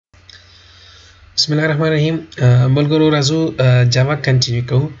Bismillahirrahmanirrahim. ملګرو راځو جاوا کنټینیو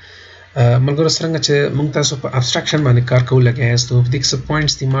کوو. ملګرو څنګه چې موږ تاسو په ابستراکشن باندې کار کوو لګیا یاست نو په دې کې څه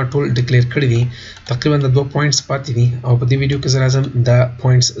پوینټس دي ما ټول ډیکلیئر کړي دي. تقریبا د 2 پوینټس پاتې دي او په دې ویډیو کې زه راځم دا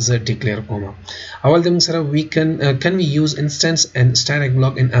پوینټس زه ډیکلیئر کوم. اول د موږ سره can we use instance and static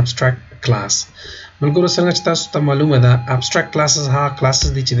block in abstract class. ملګرو څنګه چې تاسو ته معلومه ده abstract classes ها classes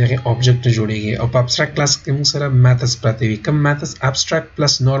دي چې دغه object جوړيږي او په abstract class کې موږ سره methods پراته وي. کوم methods abstract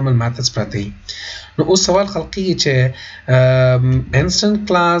plus normal methods پراته وي. نو اوس سوال خلقي چې instant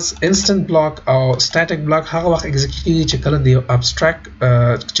block او static block هغه وخت execute کیږي چې کله د abstract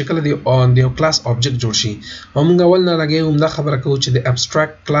چې کله د class object جوړ شي او موږ اول نه لګیو دا خبره کوو چې د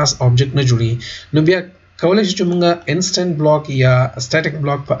abstract class object نه جوړي نو بیا کولای شو چې موږ instant block یا static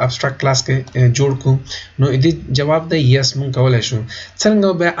block په abstract class کې جوړ کو نو دې جواب دی yes موږ کولای شو څنګه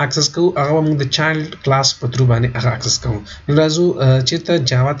به access کوو هغه موږ د child class په تر باندې هغه access کوو نو راځو چې ته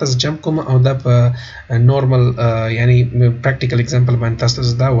جاوا ته جمپ کوم او دا په normal یعنی practical example باندې تاسو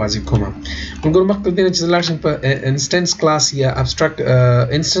دا واضح کوم موږ مخکې دې چې لاړ شم په instance class یا abstract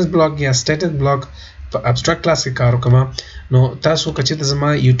instance block یا static block په abstract class کې کار وکم نو تاسو کچې ته زما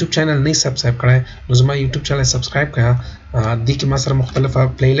YouTube چینل نه سبسکرایب کړئ نو زما YouTube چینل سبسکرایب کړئ د کې ما سره مختلفه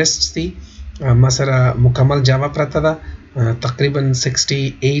پلی لیسټس دي ما سره مکمل جاوا پراته ده تقریبا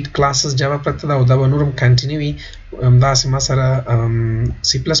 68 کلاسز جاوا پراته ده او دا به نورم کنټینیو وي همداسې ما سره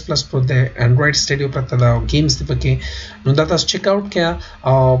C++ پروت ده انډراید سټډیو پراته ده او گیمز دي پکې نو دا تاسو چیک آوټ کړئ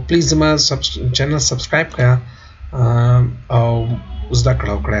او پلیز زما چینل سبسکرایب کړئ او زده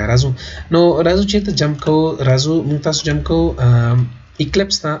کړه راځو چې ته جمپ کو راځو موږ تاسو جمپ کو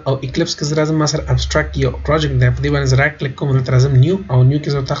Eclipse ته او Eclipse کې زه راځم ما سره abstract یو project دی په دې باندې رائټ کلیک کوم دلته راځم new او new کې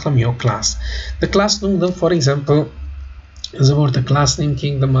زه تخلم یو class د class نوم د for example زه ورته class name کې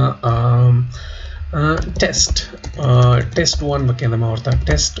د ما test 1 وکړم ما ورته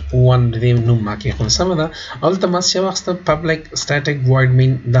test 1 دې نوم ما کې خو سم ده البته ما څه وخت public static void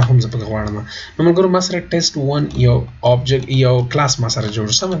main دا هم زه په غواړم نو موږ ما سره test 1 یو object یو class ما سره جوړ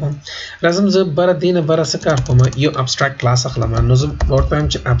سم ده راځم زه بر دینه بر څه کار کوم یو abstract class اخلم نو زه ورته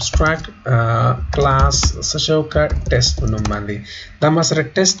چې abstract class څه شو کا test نوم باندې دا ما سره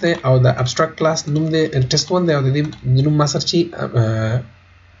test دی او دا abstract class نوم دی test 1 دی او د نوم ما سره چې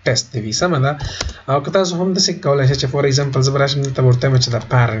test دی سم ده او که تاسو هم د څه کولای شئ چې فور ایگزامپل زه براشم ته ورته چې دا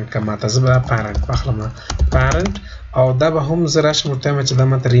parent کما ته زه parent واخلم parent او دا به هم زه راشم ورته چې دا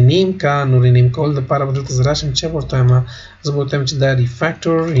ماته رینیم کا نو رینیم کول د لپاره به زه راشم چې ورته زه ورته چې دا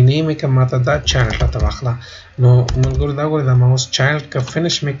refactor رینیم کما ته دا child ته واخله نو موږ دا غوړي دا ماوس child کا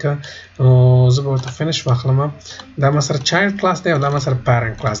finish میکا او زه ورته finish واخلم دا ما سره child class دی او دا ما سره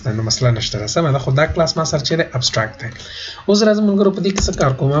parent class دی نو مثلا نشته سم دا خو دا class ما سره چې abstract دی اوس راځم موږ په دې کې څه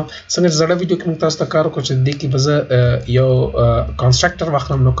کار کوم څنګه زړه ویډیو کې موږ تاسو ته کار وکړو چې دې کې به یو constructor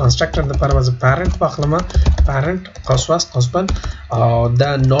واخلم نو constructor د لپاره به parent واخلم parent قوسبند او دا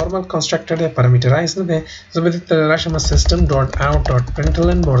normal constructor دی parameterized نه دی زه به دې راشم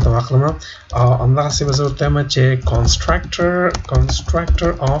system.out.println ورته واخلم او همدغسې به زه ورته چې constructor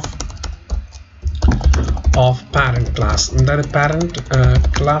of parent class دا د parent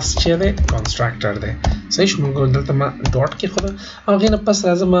class چې دی constructor دی صحیح شو موږ دلته ما ډاټ کې خو او غینه پس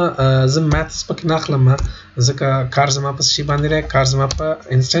راځم زه maths پکې ناخلم ځکه کار زما په شی باندې راځي کار زما په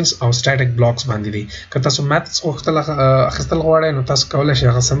instance او static blocks باندې دي که تاسو maths اخستل غواړئ نو تاسو کولای شئ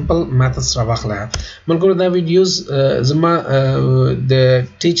هغه simple maths راوخلئ ملګرو دا ویډیوز زما د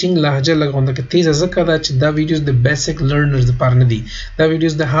ټیچینګ لهجه لګوند کې تیز ځکه دا چې دا ویډیوز د بیسیک لرنرز لپاره نه دي دا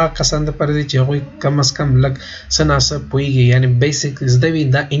ویډیوز د هغه کسان لپاره دي چې هغوی کم از کم لږ څه ناڅه پوهیږي یعنی بیسیک زده وي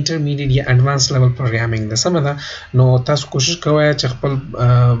دا انټرمیډیټ یا اډوانس لیول پروګرامینګ ده سمه ده نو تاسو کوشش کوئ چې خپل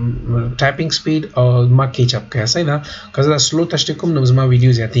ټایپینګ سپیډ او ما کیچ اپ کړئ صحیح ده که زه سلو تشریح کوم نو زما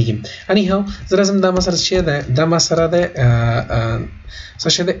ویډیو زیاتیږي اني هاو زه راځم دا ما سره چې ده دا ما سره ده څه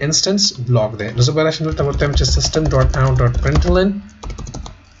شي ده انسټنس بلاک ده نو زه به راشم دلته ورته چې system.out.println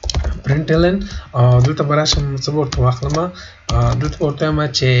دلته به راشم څه ورته واخلم دلته ورته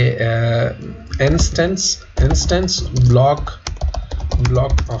چې instance block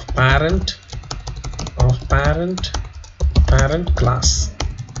of parent class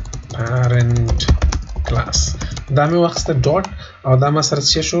دا مې واخسته ډاټ او دا ما سره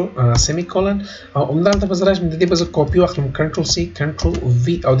څه شو سیمی کولن او همدلته به زه راشم د دې به زه کاپي واخلم کنټرول سی کنټرول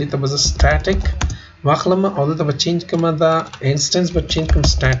وی او دې ته به زه static واخلم او دلته به چینج کوم دا انستنس به چینج کوم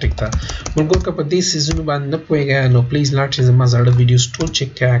سټاټیک ته مونږ که په دې سیزونو باندې نه پوهیږئ نو پلیز لاړ شئ زما زاړه ویډیوز ټول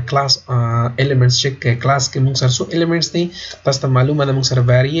چیک کړئ کلاس ایلیمنټس چیک کړئ کلاس کې مونږ سره څو ایلیمنټس دي تاسو ته معلومه ده مونږ سره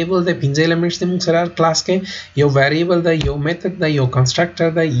ویریبل دی 15 ایلیمنټس دي مونږ سره کلاس کې یو ویریبل دی یو میثډ دی یو کنسټرکټر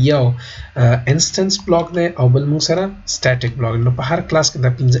دی یو انستنس بلاک دی او بل مونږ سره سټاټیک بلاک نو په هر کلاس کې د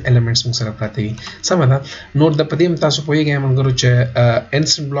 15 ایلیمنټس مونږ سره پراته وي سمه ده نو د په دې تاسو پوهیږئ مونږ چې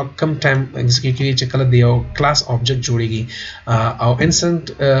انستنس بلاک کم ټایم ایگزیکیوټ کیږي چې کله د یو کلاس آبجیکټ جوړیږي او انستنس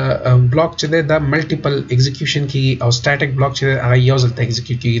بلاک چې دا ملټیپل ایگزیکیوشن کیږي او سټاټیک بلاک چې هغه یو ځل ته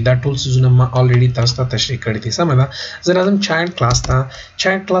ایگزیکیوټ کیږي دا ټول سيزونه ما الریډي تاسو ته تشریح کړی دي سمه ده زه راځم چایلډ کلاس ته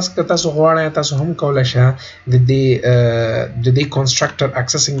چایلډ کلاس کې تاسو غواړئ تاسو هم کولای شئ د دې کنسټرکټر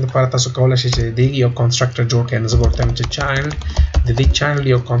اکسسینګ لپاره تاسو کولای شئ چې د یو کنسټرکټر جوړ کړئ نو زه ورته وایم چې چایلډ د دې چایلډ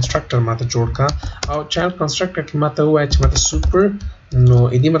یو کنسټرکټر ماته جوړ کا او چایلډ کنسټرکټر کې ماته وایي چې ماته سوپر نو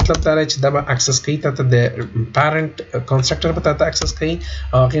دې مطلب دا دی چې دا به اکسس کوي ته د پیرنٹ کنسټرکټر به ته اکسس کوي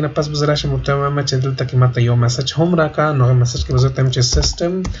او هغې نه پس به زه راشم ورته وایم چې دلته کې ماته یو میسج هم راکړه نو هغه میسج کې به زه ورته وایم چې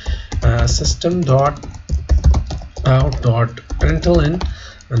system dot out dot println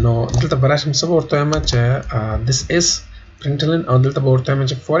نو دلته به راشم څه به ورته وایم چې this is println او دلته به ورته وایم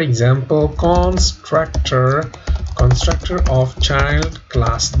چې for example constructor of child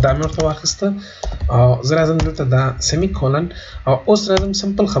class دا مې ورته واخیسته او زه راځم دلته دا سیمی کولن او اوس راځم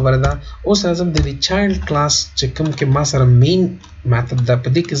سمپل خبره ده اوس راځم د دې چایلډ کلاس چې کوم کې ما سره مین میثډ ده په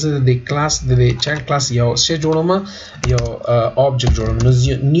دې کې زه د کلاس د چایلډ کلاس یو شی جوړوم یو آبجیکټ جوړوم نو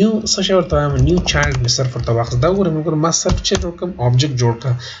نیو څه شی ورته وایم نیو چایلډ مې صرف ورته واخیست دا وګورئ موږ ما صرف چې جوړ کوم آبجیکټ جوړ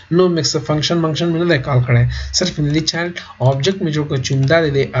کړ نو مې فنکشن مې نه دی کال کړی صرف مې د چایلډ آبجیکټ مې جوړ کړ چې دا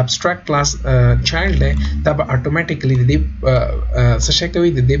د ابستراکټ کلاس چایلډ دی دا به اتوماتیکلی د دې څه شی کوي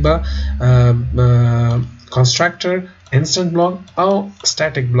د دې به constructor instant block او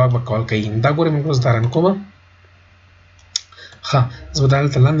static block به کال کوي دا ګورئ موږ اوس دا رن کوم ها زه به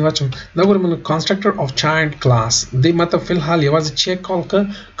دلته لاندې واچوم دا ګورئ موږ constructor of child class دې ماته فی الحال یوازې چې کال کړ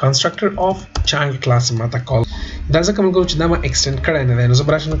constructor of child class ماته کال دا ځکه موږ چې دا ما extend کړی نه دی نو زه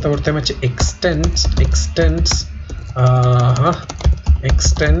به راشم ته ورته وایم چې extends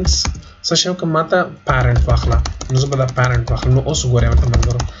څه شی وکړم ماته parent واخله نو زه به دا parent واخلم نو اوس وګورئ ورته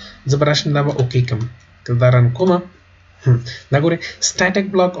ملګرو زه به راشم دا به اوکې کړم که دا رن کومه دا ګورئ static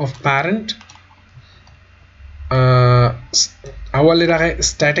block of parent اول راغی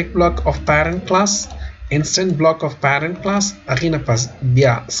static block of parent class instant block of parent class هغې نه پس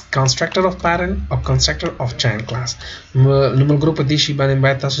بیا constructor of parent او constructor of child class نو ملګرو په دې شي باندې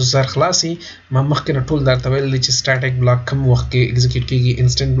باید تاسو زر خلاصي ما مخکې نه ټول درته ویل چې static block کوم وخت کې execute کیږي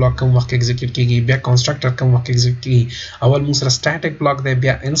instant block کوم وخت کې execute کیږي بیا constructor کوم وخت کې execute کیږي اول موږ سره static block دی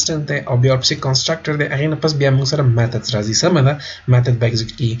بیا instant دی او بیا ورپسې constructor دی هغې نه پس بیا موږ سره methods راځي سمه ده method به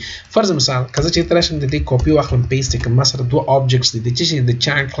execute کیږي فرض مثال که زه چېرته راشم د دې کاپي واخلم پیسټ یې کړم ما سره دوه objects دي د چې د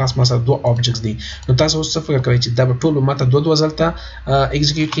child class ما سره دوه objects دي نو تاسو اوس څه فکر کوئ چې دا به ټول ماته دوه ځلته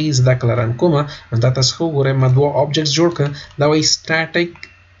execute کیږي زه دا کله رن کوم نو دا تاسو ښه وګورئ ما دوه objects جوړ کړه دا وایي static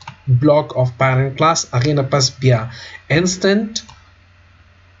block of parent class هغې نه پس بیا instant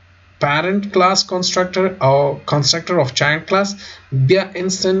parent class constructor او constructor of child class بیا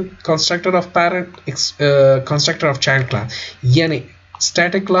instant constructor of parent constructor of child class یعنی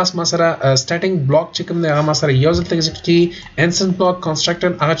static class ما سره static block چې کوم دی هغه ما سره یو ځل ته execute کیږي instant block constructor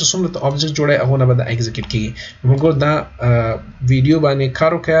هغه چې څومره ته object جوړی هغه نه به دا execute کیږي موږ دا ویډیو باندې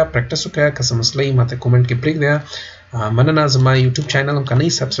کار وکړه پریکټس وکړه که څه مسله یې ماته کومنټ کې پرېږدئ مننه زما یوټیوب چینل هم که نه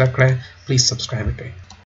یې سبسکرایب کړی پلیز سبسکرایب کړئ